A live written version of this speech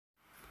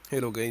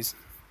Hello guys,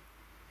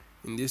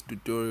 in this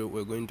tutorial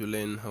we're going to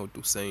learn how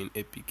to sign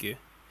APK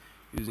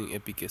using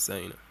APK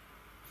Signer.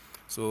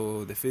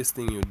 So the first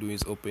thing you do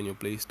is open your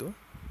Playstore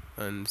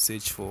and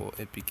search for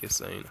APK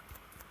Signer.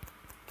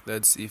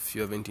 That's if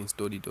you haven't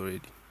installed it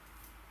already.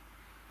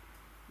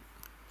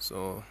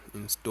 So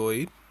install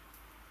it.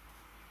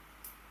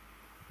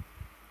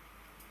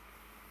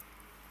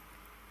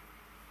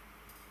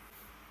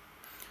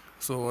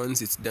 So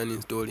once it's done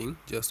installing,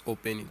 just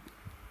open it.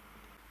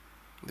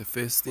 The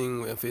first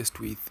thing we're faced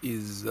with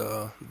is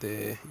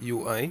the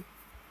UI.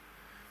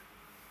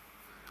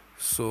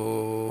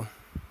 So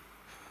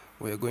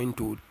we're going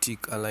to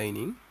tick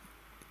aligning.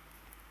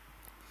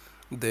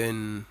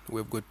 Then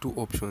we've got two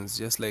options,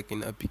 just like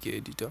in APK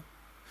editor.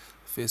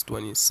 First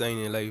one is sign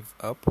a live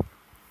app.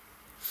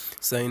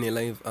 Sign a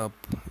live app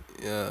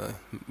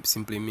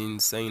simply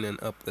means sign an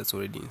app that's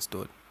already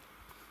installed.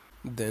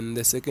 Then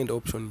the second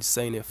option is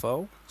sign a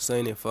file.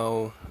 Sign a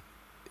file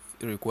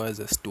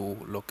requires us to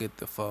locate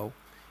the file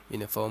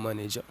in a file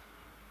manager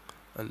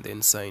and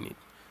then sign it.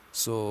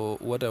 So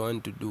what I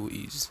want to do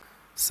is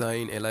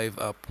sign a live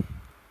app.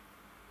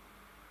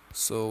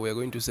 So we're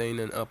going to sign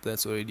an app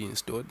that's already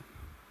installed.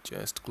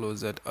 Just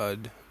close that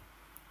ad.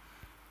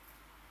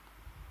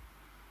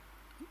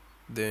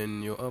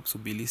 Then your apps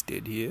will be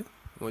listed here.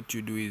 What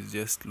you do is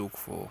just look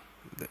for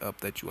the app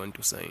that you want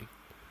to sign.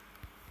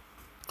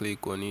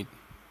 Click on it.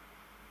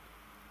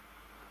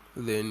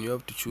 Then you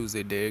have to choose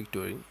a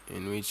directory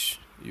in which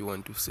you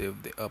want to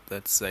save the app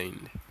that's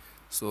signed.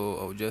 So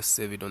I'll just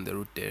save it on the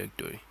root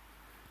directory.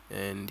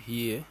 And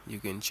here you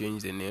can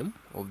change the name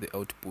of the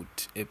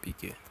output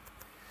APK.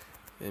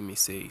 Let me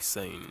say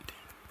signed.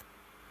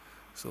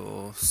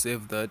 So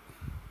save that,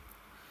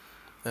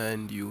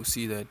 and you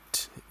see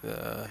that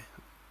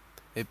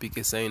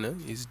APK Signer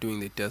is doing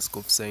the task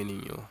of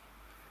signing your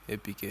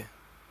APK.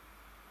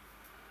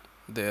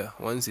 There,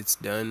 once it's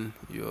done,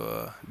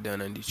 you're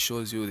done, and it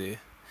shows you the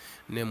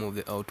name of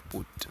the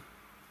output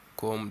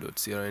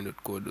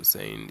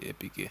com.crn.co.signed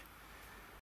APK.